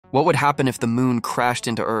What would happen if the moon crashed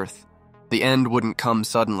into Earth? The end wouldn't come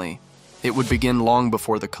suddenly. It would begin long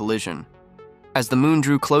before the collision. As the moon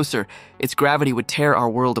drew closer, its gravity would tear our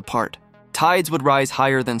world apart. Tides would rise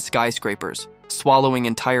higher than skyscrapers, swallowing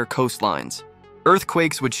entire coastlines.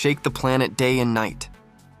 Earthquakes would shake the planet day and night,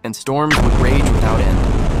 and storms would rage without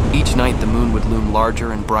end. Each night, the moon would loom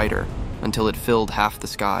larger and brighter until it filled half the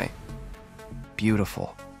sky.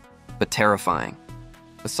 Beautiful, but terrifying.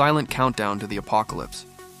 A silent countdown to the apocalypse.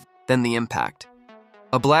 Then the impact.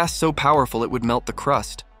 A blast so powerful it would melt the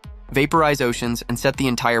crust, vaporize oceans, and set the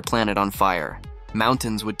entire planet on fire.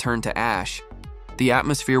 Mountains would turn to ash. The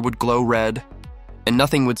atmosphere would glow red, and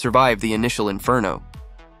nothing would survive the initial inferno.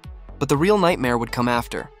 But the real nightmare would come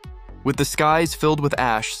after. With the skies filled with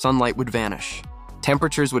ash, sunlight would vanish.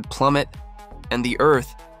 Temperatures would plummet, and the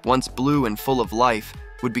Earth, once blue and full of life,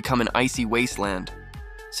 would become an icy wasteland.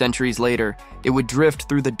 Centuries later, it would drift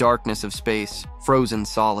through the darkness of space, frozen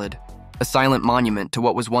solid, a silent monument to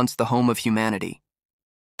what was once the home of humanity.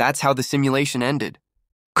 That's how the simulation ended.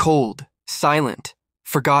 Cold, silent,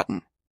 forgotten.